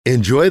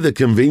Enjoy the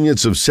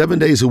convenience of 7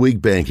 days a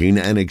week banking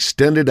and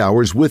extended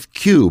hours with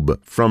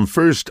Cube from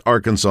First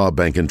Arkansas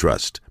Bank and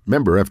Trust.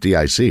 Member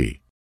FDIC.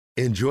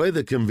 Enjoy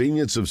the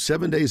convenience of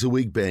 7 days a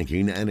week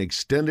banking and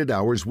extended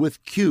hours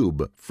with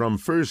Cube from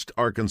First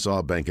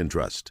Arkansas Bank and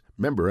Trust.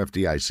 Member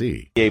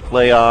FDIC.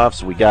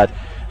 Playoffs. We got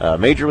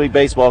Major League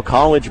Baseball,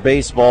 college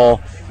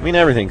baseball. I mean,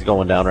 everything's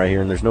going down right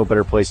here, and there's no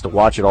better place to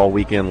watch it all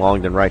weekend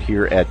long than right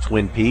here at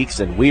Twin Peaks.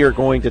 And we are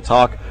going to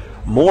talk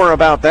more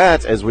about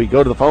that as we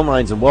go to the phone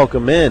lines and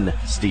welcome in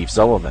Steve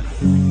Sullivan.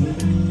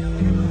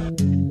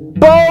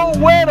 Bo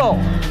Whittle!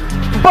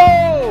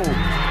 Bo!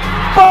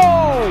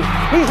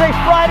 He's a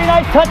Friday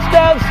night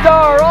touchdown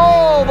star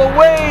all the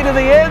way to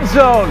the end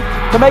zone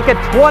to make it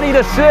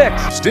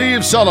 20-6.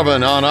 Steve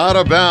Sullivan on Out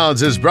of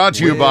Bounds is brought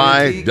to you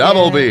by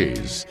Double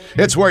B's.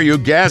 It's where you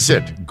gas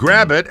it,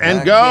 grab it,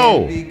 and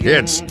go.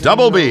 It's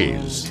Double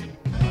B's.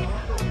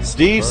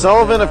 Steve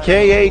Sullivan of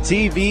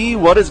KATV,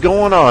 what is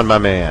going on, my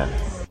man?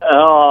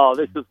 Oh,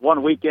 this is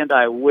one weekend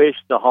I wish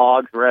the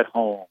Hogs were at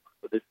home.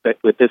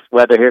 With this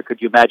weather here,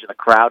 could you imagine the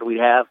crowd we'd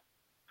have?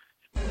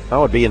 That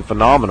would be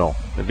phenomenal.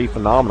 It'd be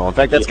phenomenal. In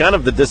fact, that's kind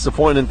of the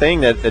disappointing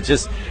thing that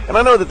just, and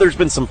I know that there's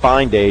been some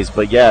fine days,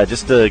 but yeah,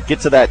 just to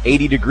get to that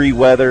 80-degree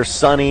weather,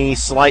 sunny,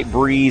 slight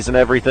breeze and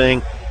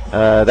everything,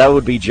 that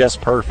would be just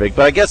perfect.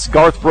 But I guess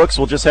Garth Brooks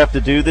will just have to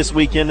do this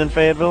weekend in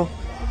Fayetteville?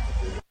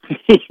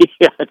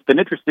 Yeah, it's been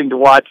interesting to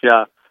watch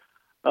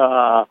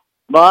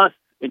Muss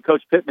and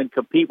Coach Pittman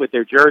compete with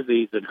their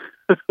jerseys and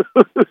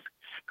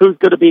who's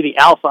going to be the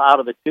alpha out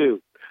of the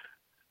two.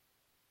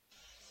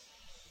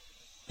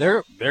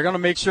 They're going to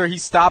make sure he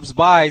stops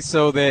by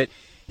so that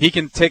he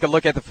can take a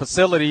look at the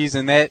facilities,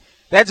 and that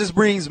just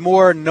brings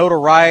more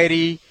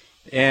notoriety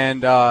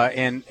and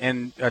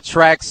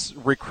attracts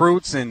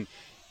recruits. And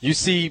you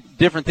see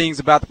different things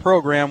about the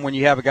program when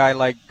you have a guy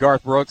like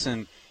Garth Brooks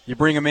and you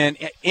bring him in.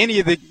 Any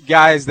of the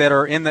guys that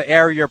are in the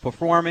area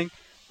performing,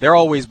 they're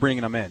always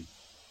bringing them in.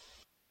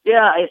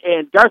 Yeah,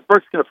 and Garth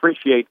Brooks can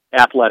appreciate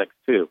athletics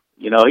too.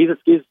 You know, he's a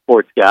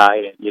sports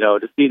guy, and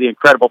to see the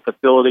incredible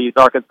facilities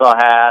Arkansas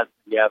has,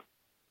 you have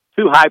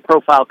two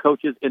high-profile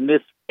coaches in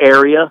this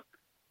area,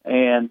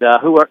 and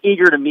who are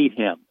eager to meet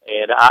him.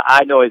 And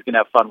I know he's going to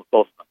have fun with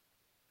both of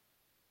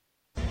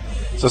them.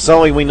 So,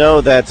 Sully, we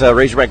know that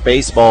Razorback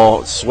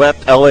Baseball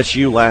swept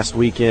LSU last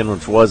weekend,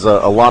 which was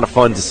a lot of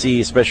fun to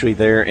see, especially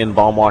there in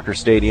Baum-Walker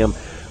Stadium.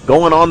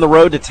 Going on the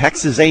road to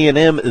Texas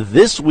A&M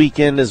this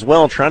weekend as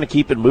well, trying to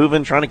keep it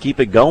moving, trying to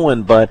keep it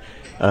going, but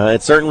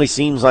it certainly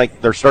seems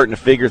like they're starting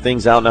to figure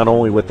things out, not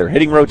only with their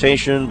hitting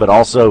rotation, but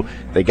also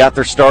they got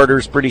their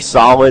starters pretty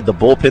solid. The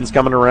bullpen's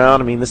coming around.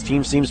 I mean, this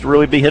team seems to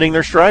really be hitting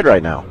their stride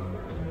right now.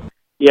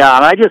 Yeah,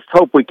 and I just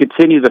hope we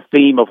continue the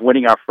theme of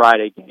winning our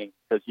Friday game,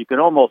 because you can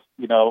almost,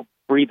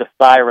 breathe a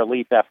sigh of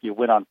relief after you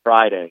win on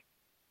Friday.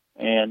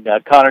 And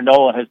Connor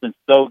Nolan has been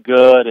so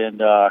good,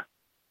 and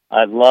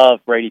I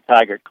love Brady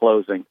Tigert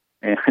closing.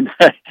 And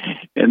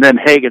and then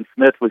Hagen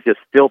Smith was just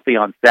filthy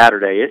on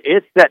Saturday.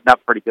 It's setting up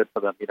pretty good for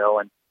them,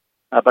 and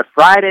but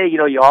Friday,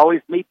 you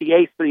always meet the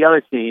ace for the other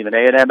team, and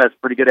A&M has a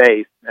pretty good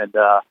ace, and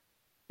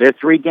they're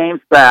 3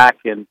 games back,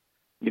 and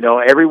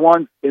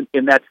everyone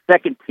in that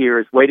second tier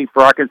is waiting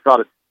for Arkansas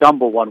to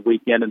stumble one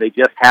weekend, and they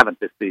just haven't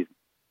this season.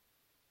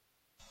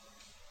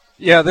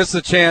 Yeah, this is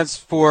a chance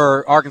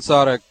for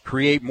Arkansas to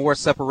create more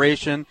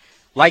separation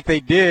like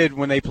they did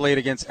when they played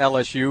against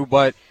LSU,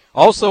 but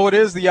also it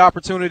is the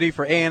opportunity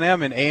for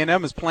A&M, and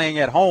A&M is playing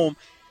at home.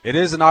 It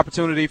is an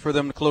opportunity for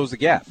them to close the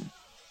gap.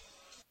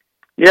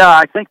 Yeah,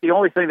 I think the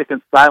only thing that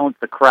can silence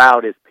the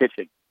crowd is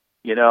pitching,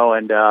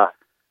 and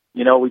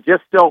we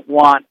just don't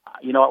want,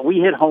 we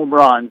hit home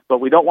runs, but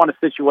we don't want a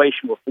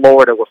situation with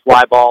Florida where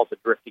fly balls are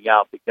drifting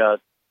out, because,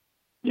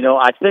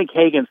 I think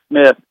Hagen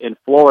Smith in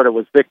Florida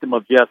was victim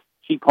of just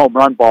cheap home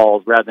run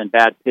balls rather than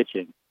bad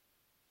pitching.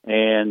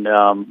 And,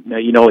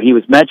 he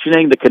was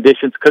mentioning the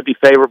conditions could be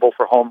favorable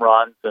for home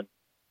runs. And,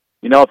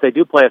 if they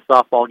do play a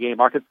softball game,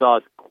 Arkansas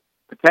is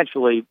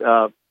potentially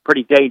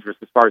pretty dangerous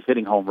as far as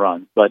hitting home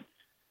runs. But,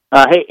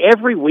 hey,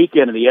 every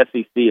weekend in the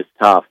SEC is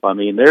tough. I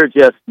mean, there are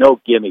just no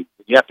gimmies.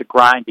 You have to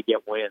grind to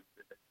get wins.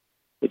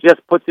 It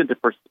just puts into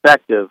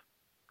perspective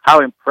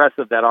how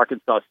impressive that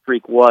Arkansas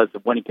streak was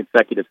of winning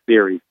consecutive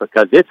series,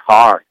 because it's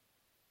hard.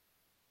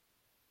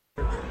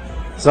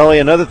 Sully,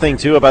 another thing,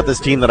 too, about this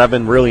team that I've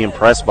been really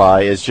impressed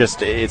by is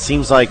just it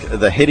seems like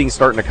the hitting's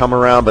starting to come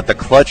around, but the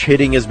clutch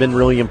hitting has been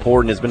really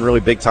important. It's been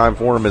really big time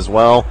for them as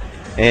well.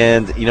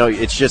 And,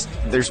 it's just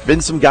there's been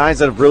some guys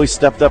that have really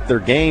stepped up their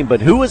game, but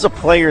who is a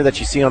player that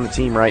you see on the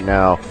team right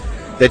now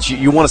that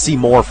you want to see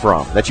more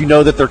from, that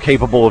that they're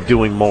capable of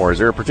doing more? Is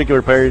there a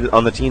particular player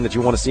on the team that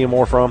you want to see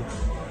more from?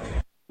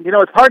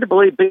 It's hard to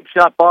believe Big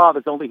Shot Bob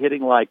is only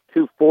hitting like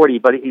 240,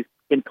 but he's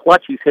in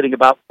clutch, he's hitting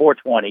about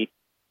 420.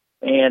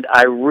 And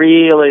I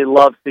really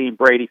love seeing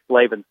Brady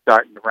Sullivan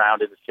starting to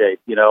round into shape,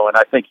 and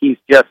I think he's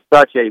just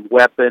such a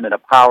weapon and a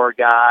power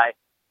guy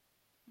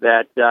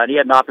that he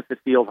had an opposite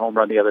field home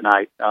run the other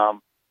night.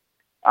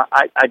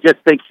 I just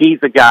think he's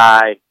a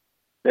guy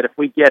that if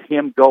we get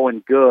him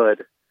going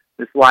good,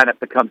 this lineup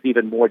becomes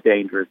even more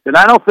dangerous. And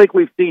I don't think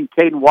we've seen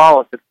Caden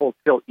Wallace at full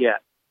tilt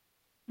yet,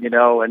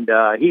 and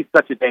he's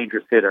such a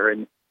dangerous hitter.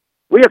 And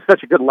we have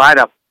such a good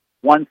lineup,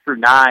 1 through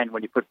 9,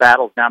 when you put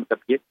Battles down at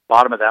the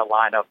bottom of that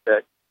lineup,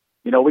 that,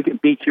 we can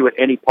beat you at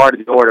any part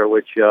of the order,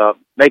 which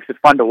makes it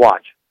fun to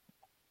watch.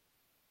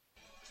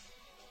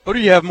 Who do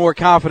you have more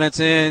confidence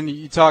in?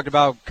 You talked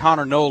about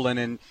Connor Nolan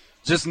and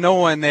just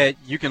knowing that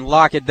you can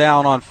lock it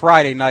down on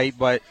Friday night,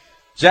 but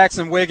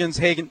Jackson Wiggins,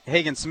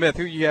 Hagen Smith,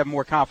 who do you have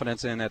more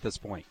confidence in at this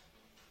point?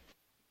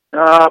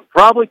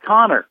 Probably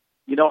Connor.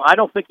 I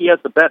don't think he has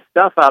the best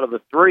stuff out of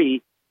the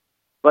three,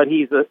 but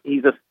he's a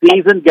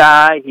seasoned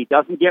guy. He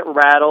doesn't get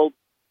rattled.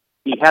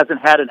 He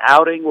hasn't had an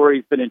outing where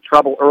he's been in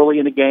trouble early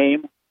in the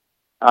game.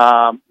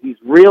 He's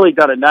really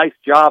done a nice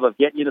job of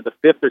getting into the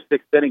 5th or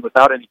 6th inning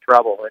without any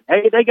trouble. And,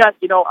 hey, they got,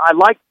 I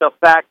like the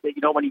fact that,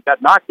 when he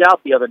got knocked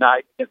out the other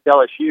night against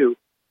LSU,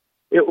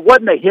 it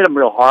wasn't they hit him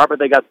real hard, but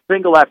they got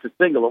single after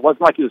single. It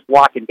wasn't like he was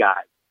walking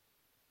guys.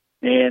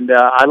 And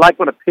I like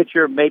when a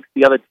pitcher makes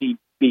the other team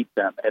beat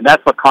them, and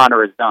that's what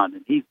Connor has done.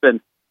 And he's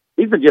been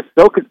just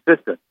so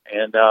consistent.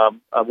 And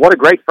what a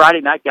great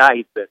Friday night guy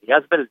he's been. He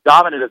hasn't been as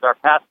dominant as our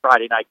past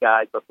Friday night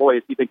guys, but boy,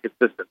 has he been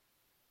consistent.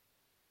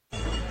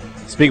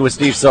 Speaking with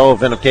Steve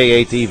Sullivan of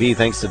KATV,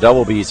 thanks to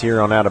Double B's here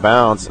on Out of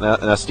Bounds.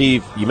 Now,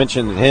 Steve, you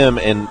mentioned him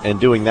and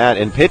doing that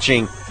and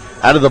pitching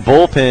out of the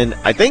bullpen.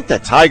 I think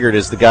that Tigert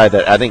is the guy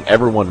that I think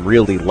everyone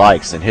really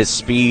likes, and his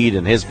speed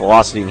and his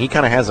velocity, and he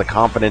kind of has a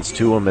confidence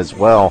to him as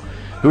well.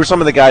 Who are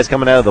some of the guys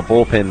coming out of the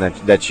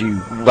bullpen that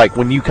you like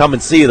when you come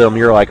and see them?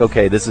 You're like,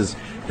 okay, this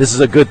is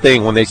a good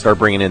thing when they start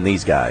bringing in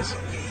these guys.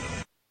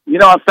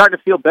 I'm starting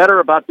to feel better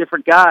about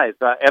different guys.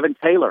 Evan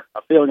Taylor,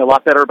 I'm feeling a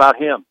lot better about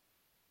him.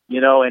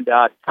 And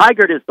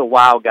Tigert is the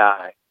wow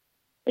guy.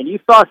 And you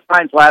saw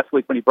signs last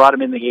week when he brought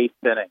him in the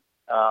 8th inning.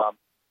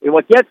 And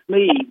what gets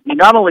me, he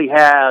not only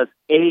has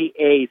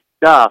AA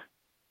stuff,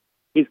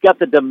 he's got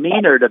the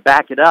demeanor to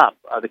back it up.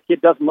 The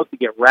kid doesn't look to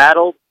get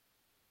rattled.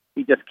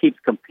 He just keeps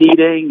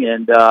competing.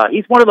 And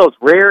he's one of those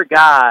rare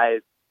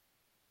guys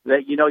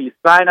that, you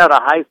sign out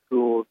of high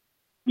school,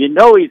 he's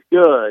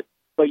good,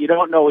 but you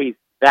don't know he's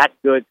that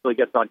good till he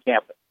gets on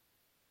campus.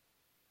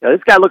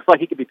 This guy looks like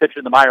he could be pitching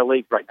in the minor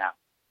leagues right now.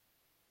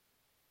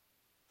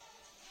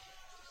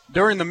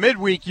 During the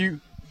midweek,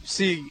 you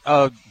see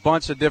a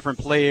bunch of different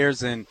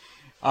players, and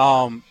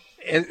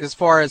as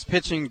far as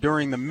pitching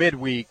during the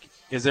midweek,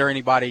 is there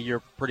anybody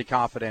you're pretty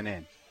confident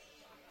in?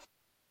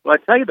 Well,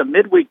 I tell you, the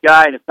midweek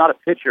guy, and it's not a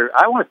pitcher,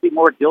 I want to see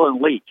more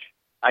Dylan Leach.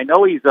 I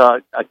know he's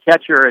a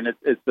catcher, and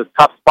it's a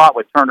tough spot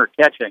with Turner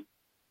catching,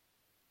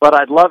 but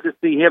I'd love to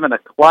see him in a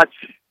clutch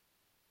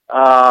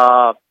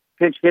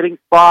pinch hitting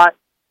spot,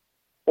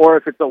 or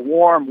if it's a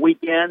warm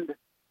weekend,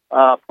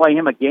 play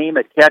him a game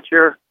at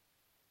catcher.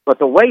 But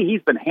the way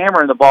he's been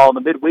hammering the ball in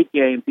the midweek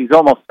games, he's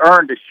almost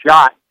earned a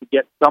shot to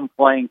get some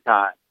playing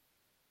time.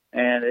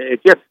 And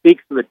it just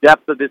speaks to the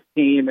depth of this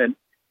team. And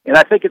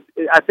I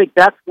think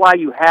that's why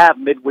you have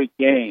midweek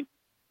games,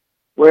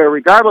 where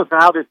regardless of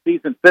how this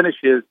season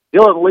finishes,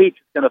 Dylan Leach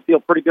is going to feel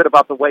pretty good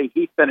about the way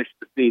he finished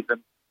the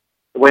season,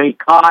 the way he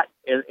caught,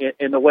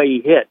 and the way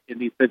he hit in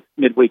these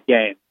midweek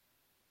games.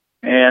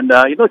 And,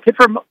 kid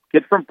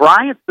from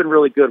Bryant's been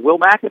really good, Will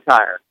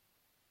McIntyre.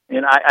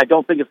 And I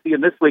don't think you'll see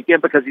him this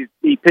weekend because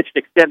he pitched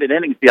extended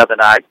innings the other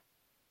night.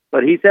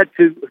 But he's had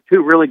two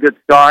really good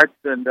starts,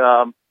 and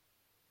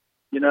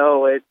they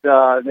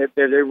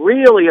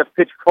really have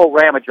pitched Cole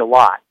Ramage a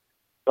lot.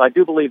 So I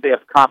do believe they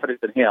have confidence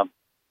in him.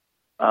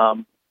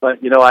 But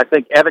I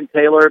think Evan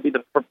Taylor would be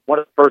one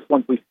of the first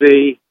ones we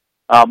see.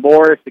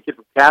 Morris, the kid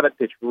from Cabot,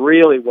 pitched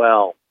really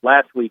well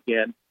last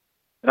weekend,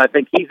 and I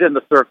think he's in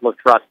the circle of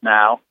trust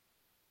now.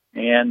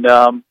 And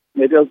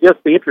it'll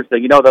just be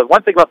interesting. The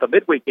one thing about the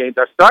midweek games,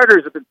 our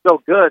starters have been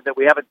so good that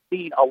we haven't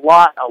seen a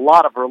lot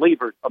of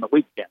relievers on the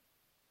weekend.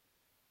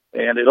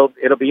 And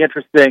it'll be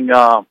interesting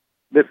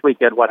this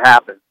weekend what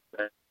happens.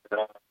 And,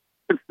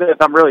 Smith,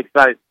 I'm really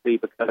excited to see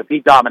because he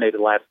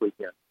dominated last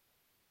weekend.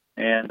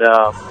 And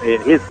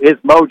his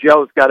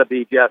mojo's got to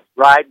be just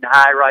riding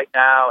high right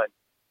now. And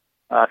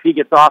if he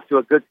gets off to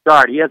a good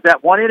start, he has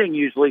that one inning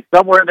usually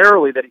somewhere in the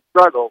early that he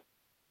struggles.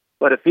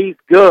 But if he's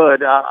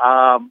good,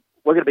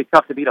 we're going to be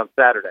tough to beat on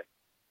Saturday.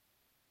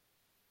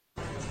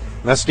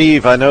 Now,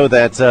 Steve, I know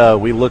that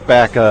we look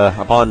back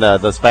upon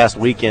this past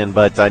weekend,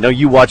 but I know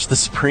you watched the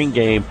spring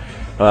game.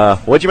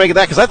 What'd you make of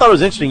that? Because I thought it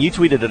was interesting. You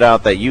tweeted it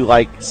out that you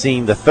like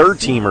seeing the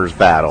third-teamers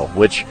battle,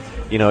 which,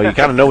 you kind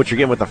of know what you're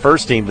getting with the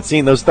first team, but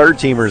seeing those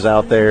third-teamers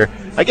out there,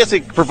 I guess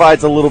it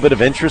provides a little bit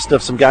of interest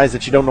of some guys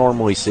that you don't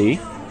normally see.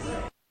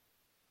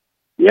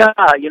 Yeah,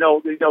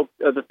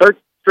 the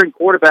third-string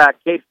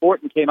quarterback, Cade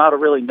Fortin, came out of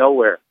really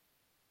nowhere.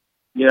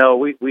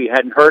 We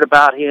hadn't heard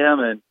about him,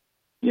 and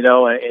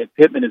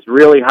Pittman is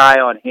really high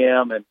on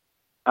him. And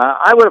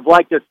I would have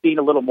liked to have seen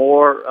a little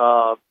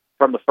more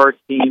from the first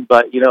team,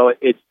 but,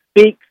 it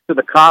speaks to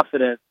the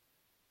confidence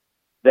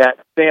that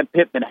Sam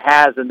Pittman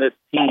has in this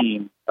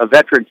team, a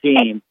veteran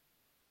team,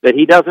 that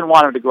he doesn't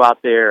want him to go out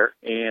there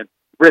and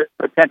risk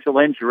potential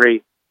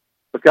injury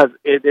because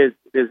it is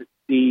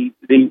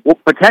the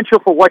potential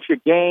for what you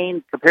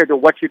gain compared to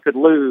what you could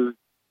lose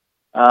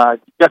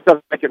just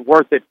doesn't make it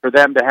worth it for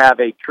them to have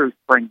a true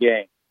spring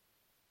game.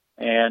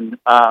 And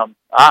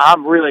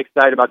I'm really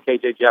excited about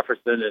KJ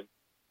Jefferson,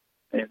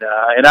 and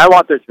I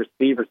want those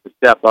receivers to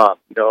step up.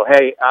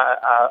 Hey,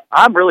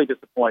 I'm really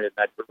disappointed in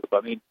that group.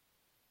 I mean,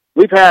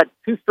 we've had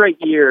 2 straight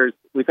years.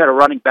 We've had a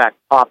running back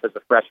pop as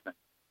a freshman.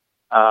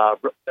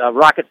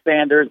 Rocket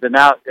Sanders, and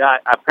now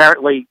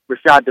apparently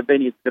Rashad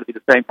Davini is going to be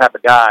the same type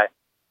of guy.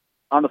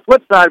 On the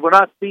flip side, we're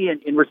not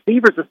seeing in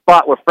receivers a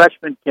spot where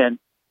freshmen can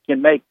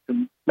make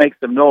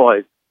some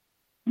noise.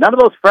 None of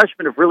those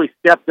freshmen have really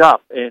stepped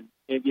up and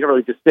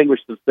really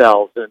distinguished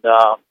themselves. And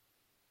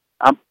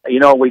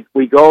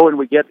we go and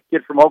we get the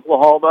kid from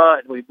Oklahoma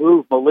and we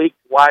move Malik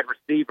to wide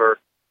receiver.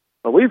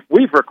 But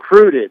we've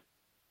recruited,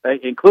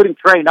 including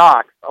Trey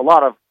Knox, a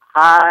lot of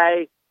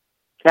high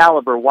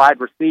caliber wide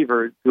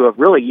receivers who have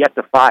really yet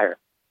to fire.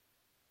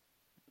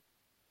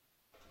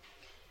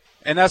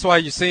 And that's why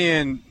you're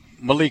seeing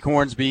Malik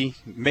Hornsby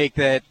make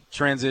that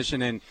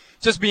transition and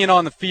just being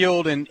on the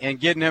field and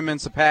getting him in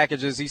some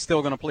packages. He's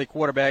still going to play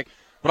quarterback.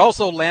 But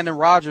also Landon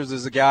Rogers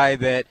is a guy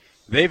that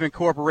they've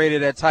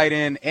incorporated at tight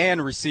end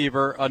and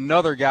receiver,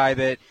 another guy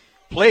that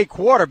played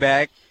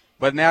quarterback,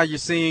 but now you're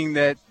seeing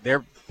that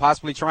they're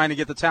possibly trying to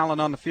get the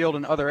talent on the field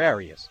in other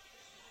areas.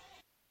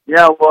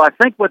 Yeah, well, I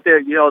think what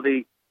they're,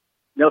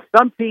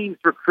 some teams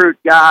recruit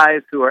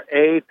guys who are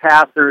A,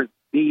 passers,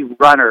 B,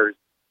 runners.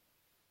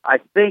 I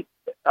think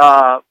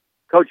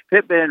Coach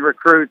Pittman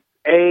recruits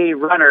A,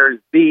 runners,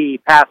 B,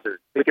 passers.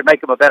 They can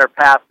make him a better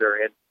passer.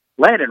 And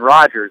Landon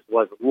Rogers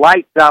was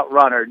lights-out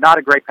runner, not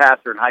a great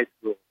passer in high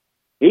school.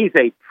 He's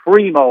a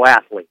primo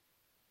athlete.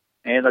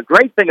 And the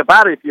great thing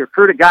about it, if you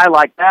recruit a guy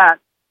like that,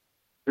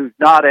 who's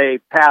not a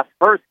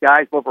pass-first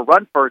guy, he's more of a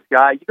run-first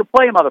guy, you can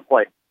play him other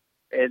places.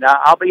 And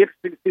I'll be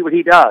interested to see what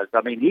he does.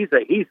 I mean, he's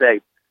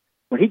a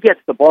when he gets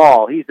the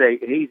ball, he's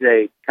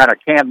a kind of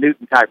Cam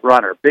Newton type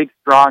runner, big,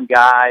 strong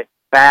guy,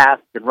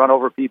 fast, can run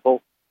over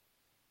people,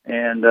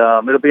 and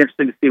it'll be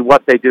interesting to see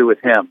what they do with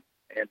him.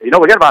 And we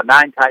got about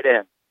 9 tight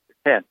ends,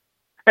 10,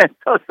 and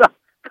so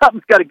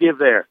something's got to give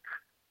there.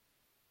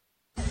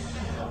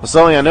 Well,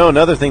 Sully, I know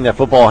another thing that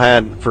football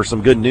had for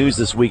some good news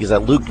this week is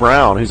that Luke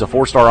Brown, who's a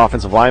 4-star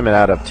offensive lineman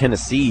out of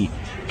Tennessee,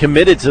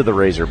 committed to the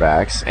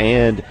Razorbacks,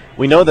 and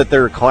we know that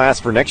their class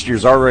for next year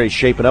is already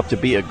shaping up to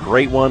be a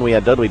great one. We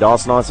had Dudley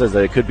Dawson on, says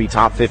that it could be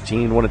top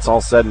 15 when it's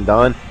all said and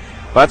done.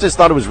 But I just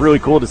thought it was really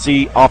cool to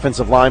see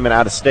offensive linemen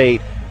out of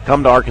state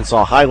come to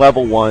Arkansas,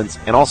 high-level ones,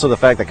 and also the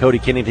fact that Cody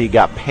Kennedy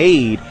got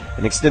paid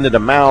an extended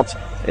amount,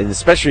 and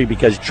especially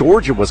because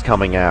Georgia was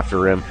coming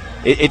after him.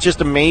 It's just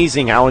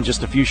amazing how in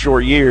just a few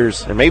short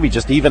years, and maybe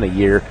just even a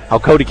year, how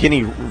Cody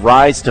Kennedy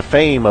rise to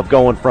fame of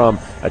going from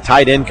a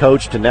tight end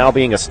coach to now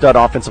being a stud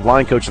offensive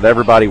line coach that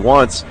everybody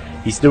wants.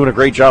 He's doing a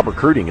great job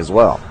recruiting as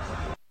well.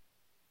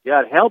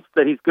 Yeah, it helps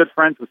that he's good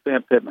friends with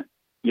Sam Pittman.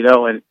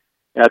 And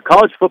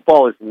college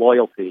football is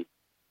loyalty.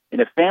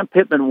 And if Sam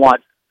Pittman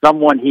wants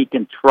someone he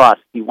can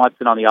trust, he wants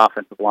it on the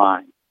offensive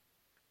line.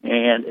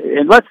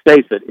 And let's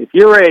face it, if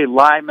you're a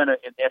lineman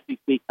in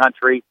SEC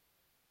country,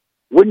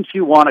 wouldn't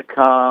you want to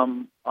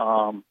come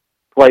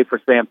play for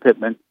Sam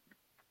Pittman?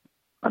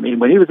 I mean,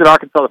 when he was at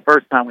Arkansas the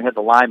first time, we had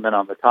the lineman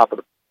on the top of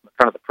the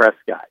front of the press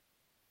guy.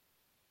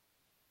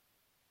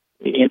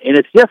 And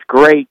it's just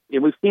great.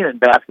 And we've seen it in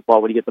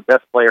basketball when you get the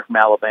best player from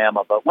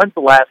Alabama. But when's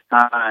the last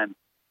time,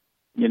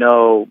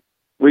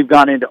 we've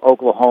gone into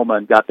Oklahoma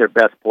and got their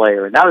best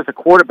player? And now there's a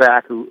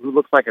quarterback who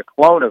looks like a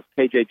clone of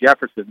KJ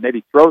Jefferson,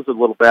 maybe throws a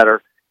little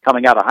better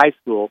coming out of high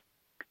school.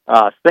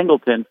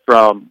 Singleton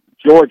from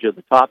Georgia,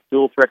 the top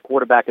dual-threat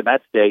quarterback in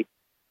that state.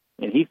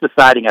 And he's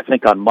deciding, I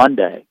think, on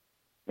Monday.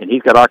 And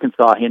he's got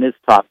Arkansas in his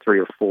top 3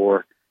 or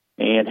 4.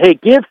 And, hey,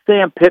 give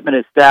Sam Pittman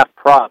and his staff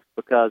props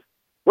because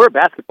we're a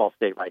basketball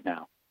state right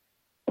now.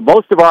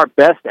 Most of our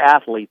best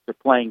athletes are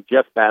playing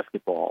just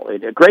basketball.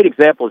 And a great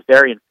example is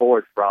Darian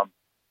Ford from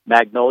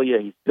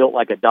Magnolia. He's built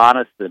like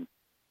Adonis, and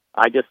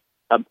I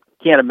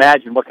can't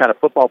imagine what kind of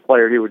football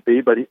player he would be.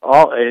 But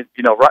I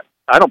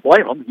don't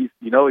blame him. He's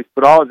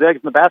put all his eggs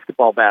in the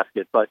basketball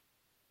basket. But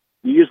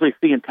you usually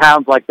see in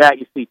towns like that,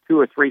 you see 2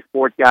 or 3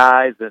 sport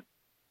guys, and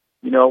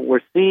we're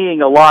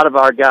seeing a lot of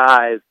our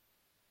guys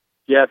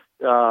just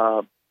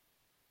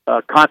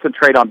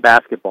concentrate on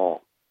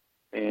basketball.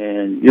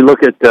 And you look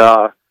at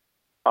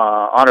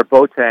Honor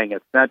Boateng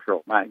at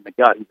Central. My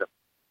God, he's a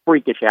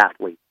freakish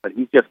athlete, but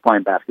he's just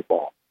playing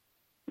basketball.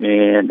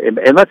 And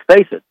let's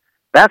face it,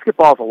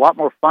 basketball is a lot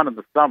more fun in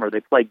the summer.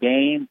 They play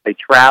games, they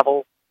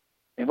travel,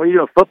 and when you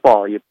do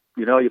football, you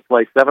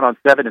play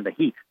 7-on-7 in the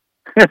heat.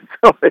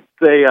 So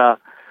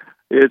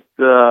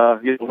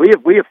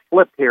we have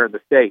flipped here in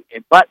the state.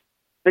 But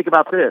think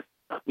about this: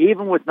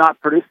 even with not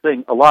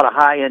producing a lot of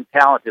high-end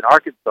talent in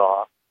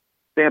Arkansas,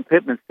 Sam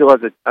Pittman still has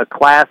a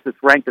class that's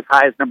ranked as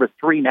high as number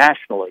 3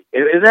 nationally.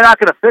 And they're not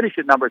going to finish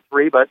at number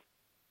 3, but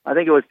I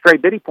think it was Trey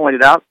Biddy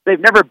pointed out, they've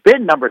never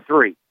been number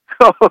 3.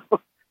 So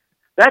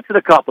that's an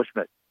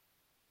accomplishment.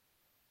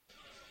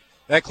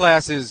 That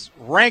class is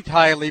ranked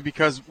highly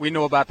because we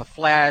know about the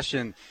flash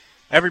and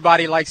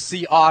everybody likes to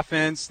see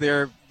offense.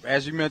 They're,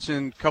 as you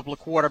mentioned, a couple of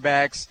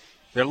quarterbacks.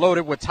 They're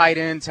loaded with tight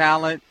end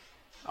talent,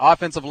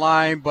 offensive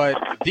line, but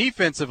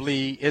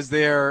defensively,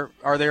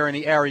 are there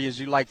any areas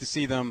you'd like to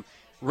see them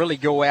really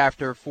go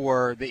after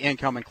for the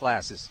incoming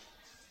classes?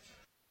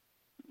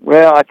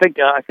 Well, I think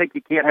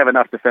you can't have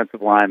enough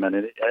defensive linemen,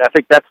 and I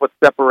think that's what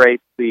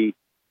separates the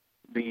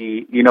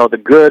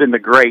good and the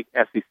great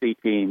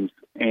SEC teams.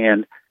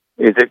 And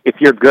is if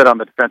you're good on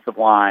the defensive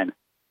line.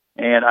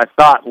 And I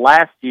thought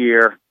last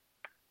year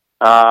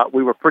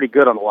we were pretty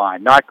good on the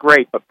line, not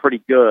great, but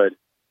pretty good.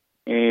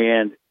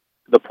 And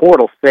the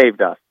portal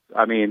saved us.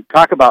 I mean,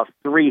 talk about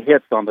 3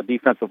 hits on the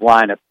defensive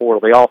line at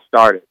portal. They all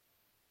started.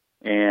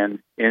 And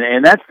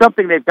that's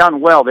something they've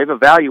done well. They've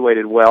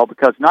evaluated well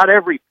because not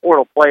every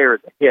portal player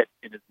is a hit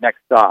in his next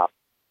stop.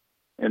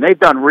 And they've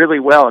done really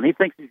well. And he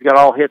thinks he's got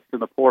all hits in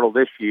the portal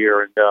this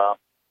year.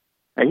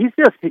 And he's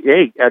just,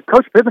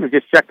 Coach Pippen has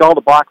just checked all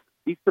the boxes.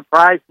 He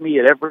surprised me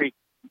at every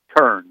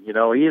turn. You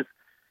know, he's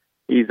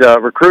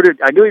recruited.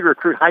 I knew he'd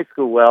recruit high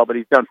school well, but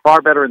he's done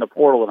far better in the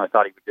portal than I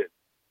thought he would do.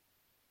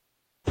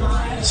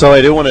 So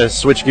I do want to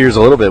switch gears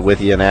a little bit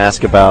with you and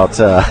ask about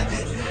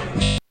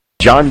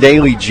John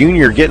Daly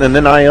Jr. getting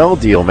an NIL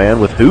deal, man,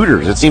 with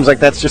Hooters. It seems like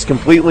that's just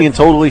completely and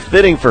totally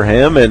fitting for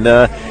him, and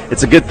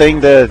it's a good thing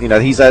that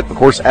he's of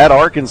course at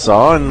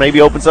Arkansas, and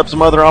maybe opens up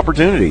some other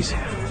opportunities.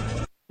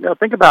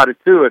 Think about it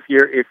too.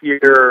 If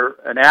you're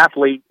an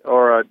athlete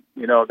or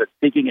that's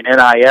seeking an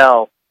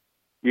NIL,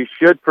 you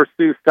should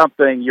pursue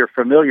something you're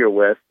familiar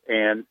with,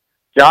 and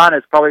John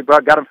has probably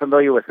got him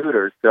familiar with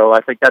Hooters, so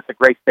I think that's a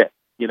great fit.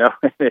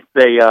 It's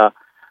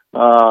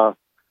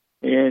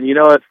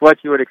it's what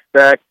you would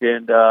expect.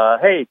 And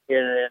hey,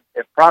 and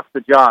props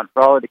to John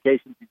for all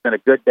indications. He's been a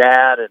good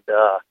dad, and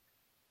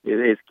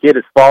his kid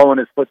is following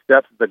his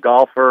footsteps as a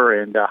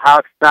golfer. And how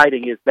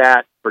exciting is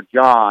that for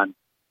John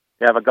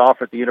to have a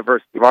golfer at the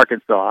University of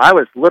Arkansas? I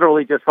was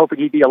literally just hoping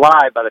he'd be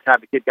alive by the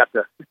time the kid got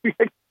to,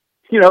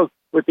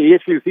 with the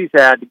issues he's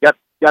had, got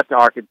to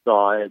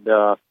Arkansas. And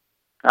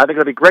I think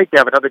it'll be great to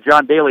have another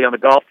John Daly on the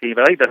golf team.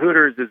 I think the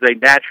Hooters is a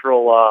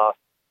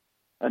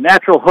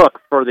natural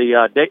hook for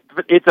the.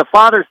 It's a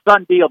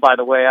father-son deal, by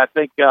the way. I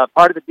think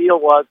part of the deal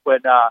was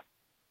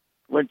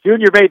when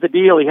Junior made the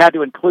deal, he had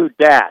to include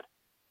Dad.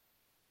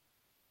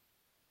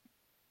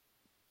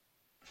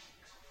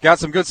 Got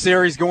some good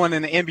series going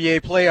in the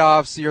NBA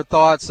playoffs. Your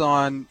thoughts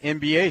on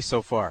NBA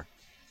so far?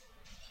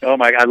 Oh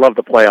my! I love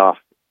the playoffs.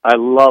 I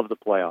love the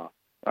playoffs.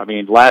 I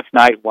mean, last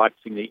night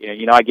watching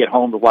I get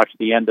home to watch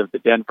the end of the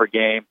Denver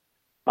game.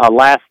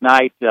 Last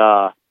night.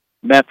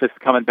 Memphis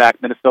coming back,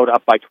 Minnesota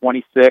up by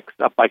 26,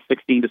 up by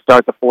 16 to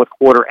start the fourth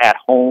quarter at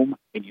home,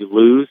 and you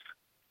lose.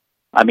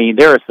 I mean,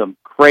 there is some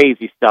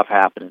crazy stuff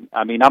happening.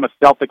 I mean, I'm a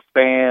Celtics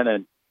fan,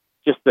 and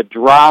just the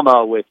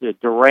drama with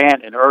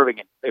Durant and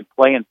Irving and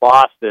playing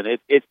Boston,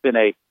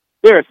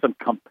 there is some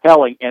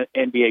compelling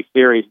NBA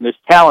series, and there's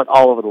talent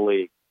all over the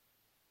league.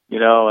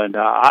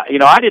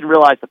 I didn't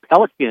realize the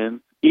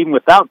Pelicans, even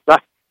without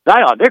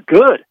Zion, they're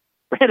good.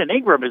 Brandon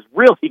Ingram is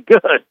really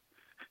good.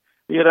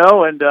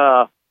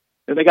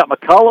 And they got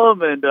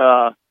McCollum, and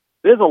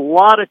there's a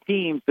lot of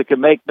teams that can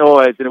make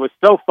noise. And it was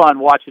so fun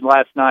watching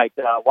last night,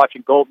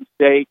 watching Golden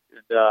State,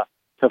 and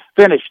to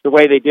finish the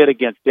way they did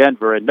against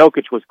Denver. And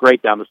Jokic was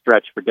great down the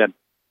stretch for Denver.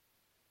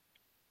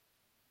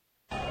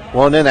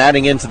 Well, and then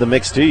adding into the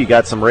mix, too, you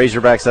got some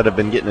Razorbacks that have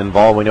been getting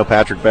involved. We know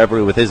Patrick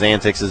Beverly with his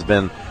antics has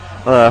been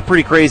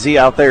pretty crazy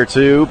out there,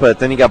 too. But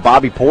then you got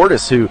Bobby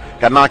Portis, who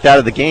got knocked out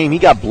of the game. He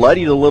got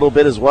bloodied a little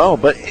bit as well.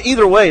 But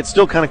either way, it's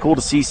still kind of cool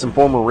to see some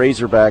former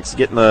Razorbacks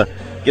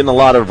getting a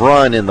lot of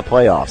run in the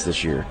playoffs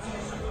this year.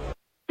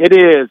 It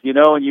is,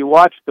 and you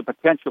watch the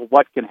potential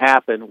what can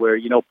happen where,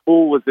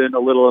 Poole was in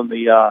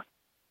the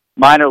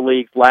minor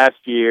leagues last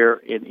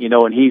year, and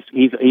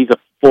he's a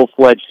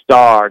full-fledged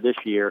star this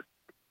year.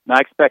 And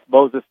I expect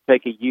Moses to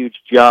take a huge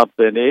jump,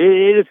 and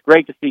it is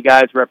great to see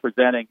guys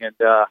representing. And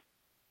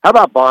how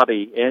about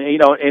Bobby?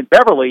 And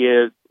Beverly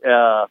is,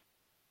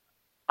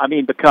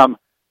 become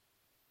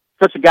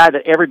such a guy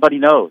that everybody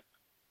knows.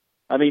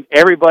 I mean,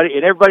 everybody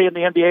in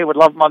the NBA would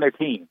love him on their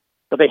team,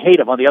 but they hate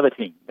him on the other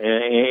team.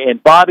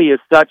 And Bobby is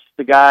such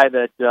the guy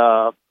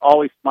that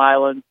always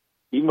smiling,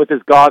 even with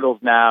his goggles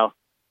now.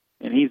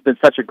 And he's been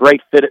such a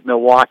great fit at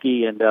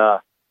Milwaukee. And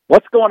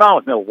what's going on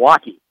with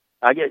Milwaukee?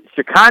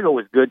 Chicago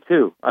was good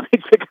too. I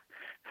mean,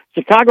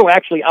 Chicago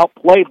actually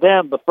outplayed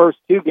them the first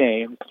 2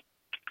 games,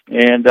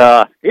 and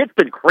it's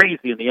been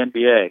crazy in the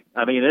NBA.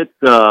 I mean,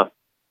 it's.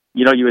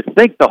 You would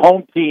think the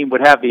home team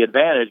would have the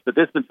advantage, but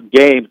there's been some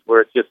games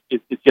where it's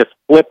just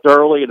flipped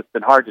early, and it's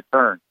been hard to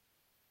turn.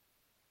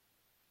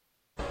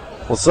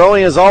 Well,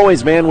 Sully, as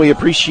always, man, we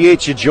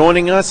appreciate you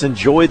joining us.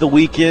 Enjoy the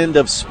weekend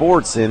of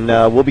sports, and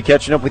we'll be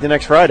catching up with you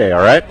next Friday,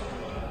 all right?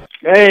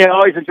 Hey, I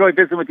always enjoy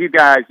visiting with you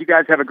guys. You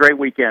guys have a great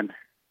weekend.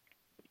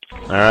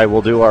 All right,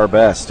 we'll do our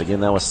best. Again,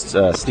 that was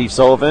Steve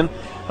Sullivan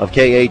of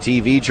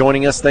KATV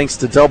joining us. Thanks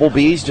to Double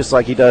B's, just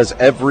like he does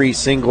every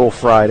single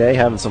Friday,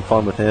 having some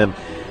fun with him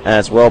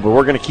as well. But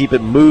we're going to keep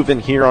it moving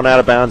here on Out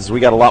of Bounds.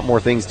 We got a lot more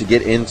things to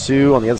get into on the other